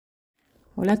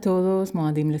Hola a todos,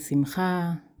 Moadim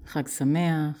Lesimcha, Chag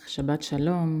Sameach, Shabbat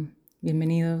Shalom.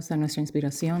 Bienvenidos a nuestra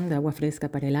inspiración de agua fresca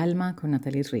para el alma con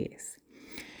Natalie Ríez.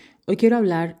 Hoy quiero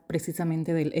hablar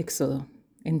precisamente del Éxodo,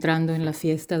 entrando en la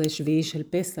fiesta de Shvish, el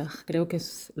Pesach. Creo que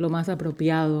es lo más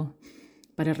apropiado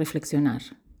para reflexionar,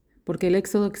 porque el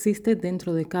Éxodo existe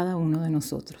dentro de cada uno de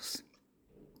nosotros.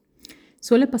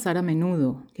 Suele pasar a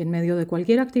menudo que en medio de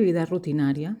cualquier actividad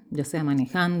rutinaria, ya sea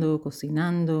manejando,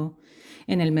 cocinando,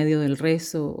 en el medio del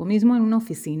rezo o mismo en una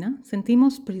oficina,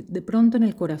 sentimos de pronto en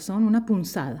el corazón una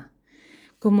punzada,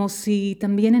 como si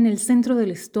también en el centro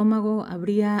del estómago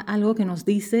habría algo que nos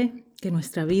dice que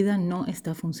nuestra vida no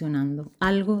está funcionando,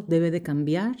 algo debe de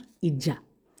cambiar y ya.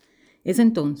 Es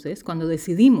entonces cuando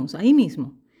decidimos ahí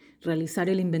mismo realizar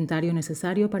el inventario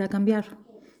necesario para cambiar.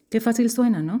 Qué fácil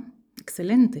suena, ¿no?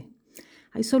 Excelente.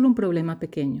 Hay solo un problema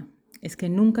pequeño, es que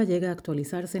nunca llega a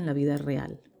actualizarse en la vida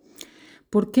real.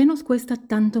 ¿Por qué nos cuesta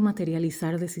tanto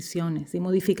materializar decisiones y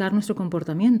modificar nuestro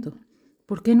comportamiento?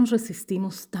 ¿Por qué nos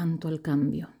resistimos tanto al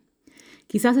cambio?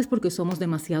 Quizás es porque somos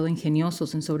demasiado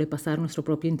ingeniosos en sobrepasar nuestro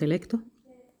propio intelecto.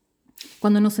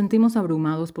 Cuando nos sentimos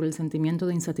abrumados por el sentimiento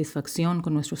de insatisfacción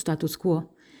con nuestro status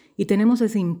quo y tenemos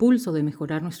ese impulso de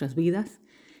mejorar nuestras vidas,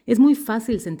 es muy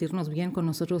fácil sentirnos bien con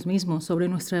nosotros mismos sobre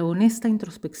nuestra honesta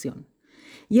introspección.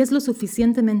 Y es lo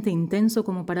suficientemente intenso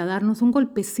como para darnos un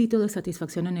golpecito de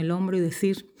satisfacción en el hombro y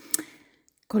decir,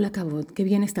 Kol hakavod, qué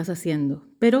bien estás haciendo.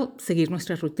 Pero seguir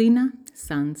nuestra rutina,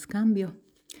 sans cambio.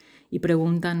 Y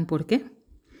preguntan, ¿por qué?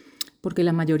 Porque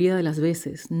la mayoría de las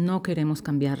veces no queremos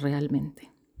cambiar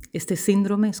realmente. Este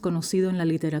síndrome es conocido en la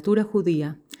literatura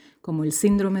judía como el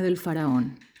síndrome del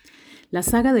faraón. La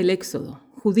saga del Éxodo,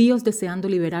 judíos deseando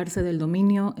liberarse del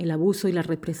dominio, el abuso y la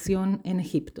represión en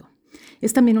Egipto.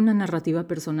 Es también una narrativa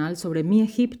personal sobre mi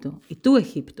Egipto y tu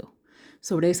Egipto,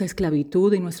 sobre esa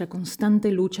esclavitud y nuestra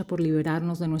constante lucha por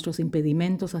liberarnos de nuestros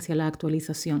impedimentos hacia la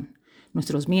actualización,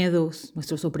 nuestros miedos,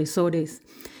 nuestros opresores,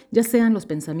 ya sean los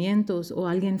pensamientos o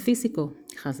alguien físico,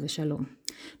 Haz Shalom,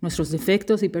 nuestros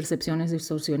defectos y percepciones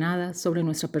distorsionadas sobre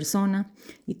nuestra persona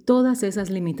y todas esas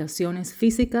limitaciones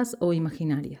físicas o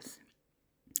imaginarias.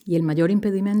 ¿Y el mayor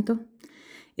impedimento?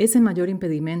 Ese mayor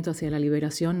impedimento hacia la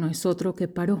liberación no es otro que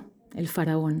Paró, el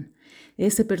faraón,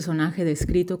 ese personaje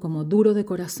descrito como duro de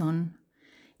corazón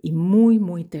y muy,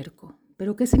 muy terco.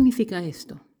 ¿Pero qué significa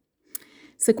esto?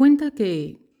 Se cuenta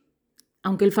que,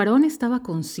 aunque el faraón estaba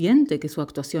consciente que su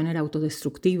actuación era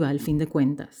autodestructiva al fin de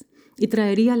cuentas y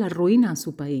traería la ruina a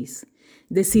su país,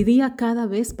 decidía cada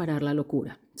vez parar la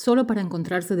locura, solo para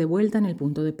encontrarse de vuelta en el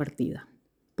punto de partida.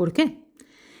 ¿Por qué?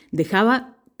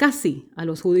 Dejaba casi a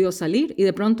los judíos salir y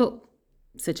de pronto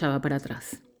se echaba para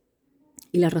atrás.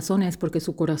 Y la razón es porque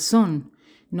su corazón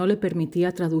no le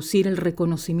permitía traducir el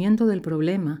reconocimiento del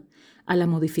problema a la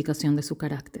modificación de su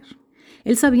carácter.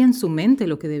 Él sabía en su mente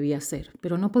lo que debía hacer,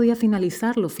 pero no podía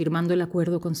finalizarlo firmando el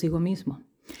acuerdo consigo mismo.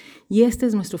 Y este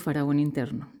es nuestro faraón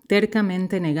interno,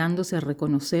 tercamente negándose a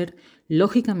reconocer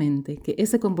lógicamente que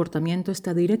ese comportamiento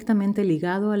está directamente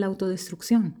ligado a la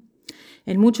autodestrucción.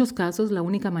 En muchos casos, la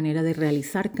única manera de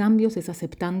realizar cambios es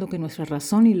aceptando que nuestra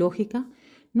razón y lógica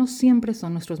no siempre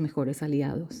son nuestros mejores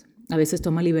aliados. A veces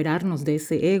toma liberarnos de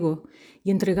ese ego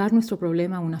y entregar nuestro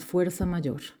problema a una fuerza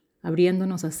mayor,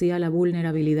 abriéndonos así a la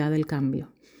vulnerabilidad del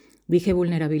cambio. Dije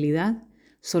vulnerabilidad,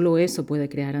 solo eso puede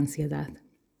crear ansiedad.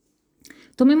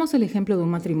 Tomemos el ejemplo de un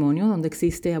matrimonio donde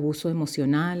existe abuso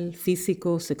emocional,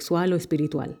 físico, sexual o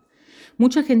espiritual.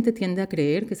 Mucha gente tiende a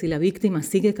creer que si la víctima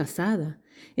sigue casada,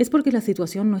 es porque la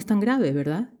situación no es tan grave,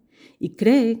 ¿verdad? Y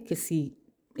cree que si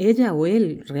ella o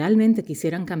él realmente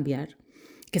quisieran cambiar,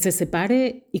 que se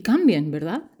separe y cambien,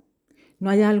 ¿verdad? No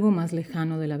hay algo más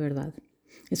lejano de la verdad.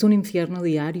 Es un infierno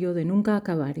diario de nunca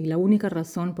acabar y la única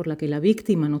razón por la que la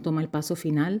víctima no toma el paso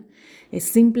final es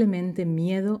simplemente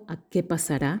miedo a qué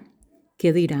pasará,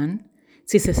 qué dirán,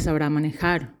 si se sabrá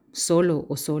manejar solo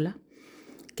o sola,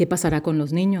 qué pasará con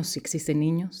los niños si existen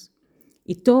niños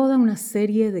y toda una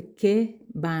serie de qué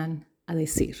van a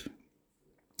decir.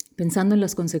 Pensando en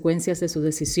las consecuencias de su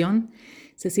decisión,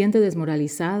 se siente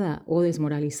desmoralizada o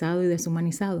desmoralizado y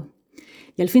deshumanizado.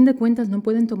 Y al fin de cuentas no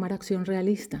pueden tomar acción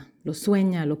realista. Lo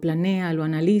sueña, lo planea, lo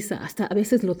analiza, hasta a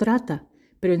veces lo trata,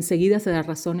 pero enseguida se da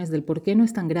razones del por qué no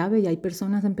es tan grave y hay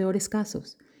personas en peores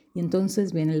casos. Y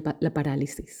entonces viene la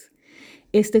parálisis.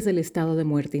 Este es el estado de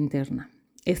muerte interna.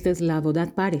 Esta es la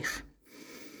avodat parech.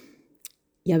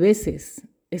 Y a veces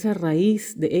esa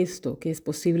raíz de esto que es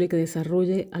posible que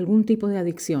desarrolle algún tipo de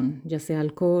adicción, ya sea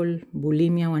alcohol,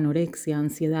 bulimia o anorexia,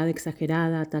 ansiedad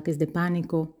exagerada, ataques de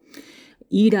pánico,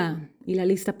 ira, y la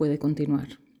lista puede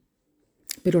continuar.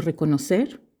 Pero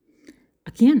reconocer,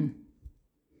 ¿a quién?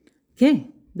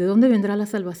 ¿Qué? ¿De dónde vendrá la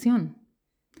salvación?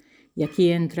 Y aquí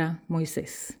entra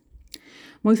Moisés.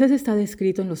 Moisés está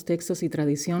descrito en los textos y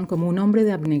tradición como un hombre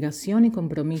de abnegación y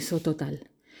compromiso total.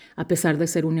 A pesar de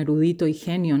ser un erudito y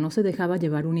genio, no se dejaba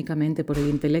llevar únicamente por el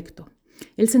intelecto.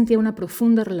 Él sentía una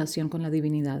profunda relación con la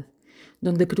divinidad,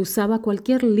 donde cruzaba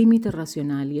cualquier límite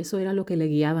racional, y eso era lo que le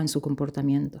guiaba en su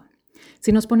comportamiento.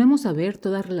 Si nos ponemos a ver,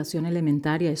 toda relación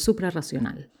elementaria es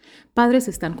suprarracional. Padres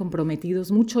están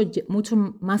comprometidos mucho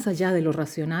más allá de lo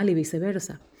racional y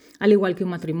viceversa, al igual que un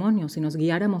matrimonio, si nos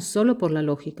guiáramos solo por la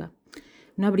lógica.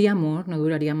 No habría amor, no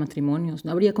duraría matrimonios,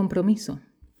 no habría compromiso.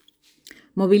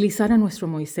 Movilizar a nuestro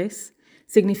Moisés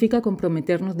significa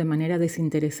comprometernos de manera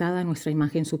desinteresada a nuestra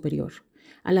imagen superior,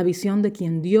 a la visión de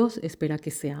quien Dios espera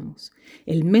que seamos.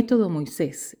 El método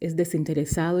Moisés es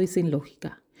desinteresado y sin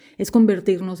lógica. Es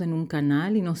convertirnos en un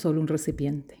canal y no solo un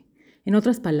recipiente. En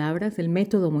otras palabras, el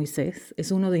método Moisés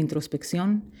es uno de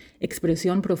introspección,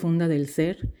 expresión profunda del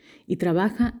ser y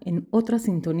trabaja en otra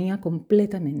sintonía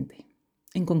completamente.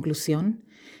 En conclusión,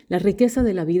 la riqueza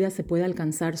de la vida se puede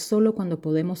alcanzar solo cuando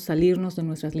podemos salirnos de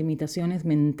nuestras limitaciones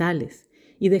mentales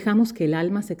y dejamos que el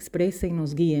alma se exprese y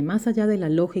nos guíe más allá de la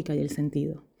lógica y el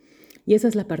sentido. Y esa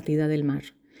es la partida del mar,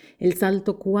 el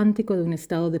salto cuántico de un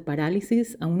estado de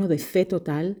parálisis a uno de fe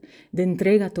total, de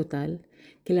entrega total,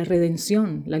 que la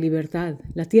redención, la libertad,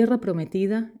 la tierra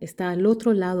prometida está al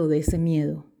otro lado de ese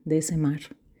miedo, de ese mar.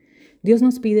 Dios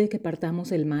nos pide que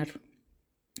partamos el mar,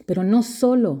 pero no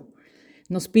solo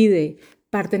nos pide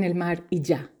parten el mar y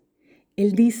ya.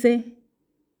 Él dice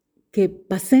que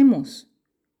pasemos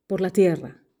por la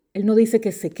tierra. Él no dice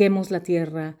que sequemos la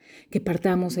tierra, que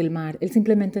partamos el mar. Él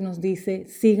simplemente nos dice,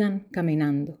 sigan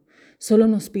caminando. Solo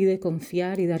nos pide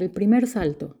confiar y dar el primer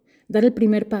salto, dar el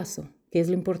primer paso, que es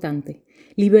lo importante.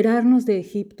 Liberarnos de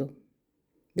Egipto,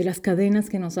 de las cadenas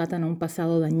que nos atan a un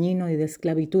pasado dañino y de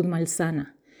esclavitud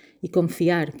malsana, y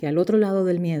confiar que al otro lado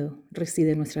del miedo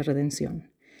reside nuestra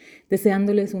redención.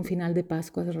 Deseándoles un final de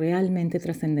Pascua realmente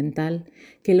trascendental,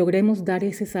 que logremos dar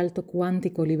ese salto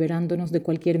cuántico liberándonos de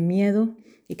cualquier miedo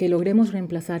y que logremos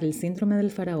reemplazar el síndrome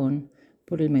del faraón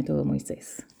por el método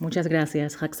Moisés. Muchas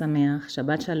gracias, Chag Sameach,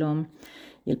 Shabbat Shalom,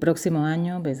 y el próximo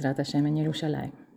año, Bezrat Hashem en Yerushalayim.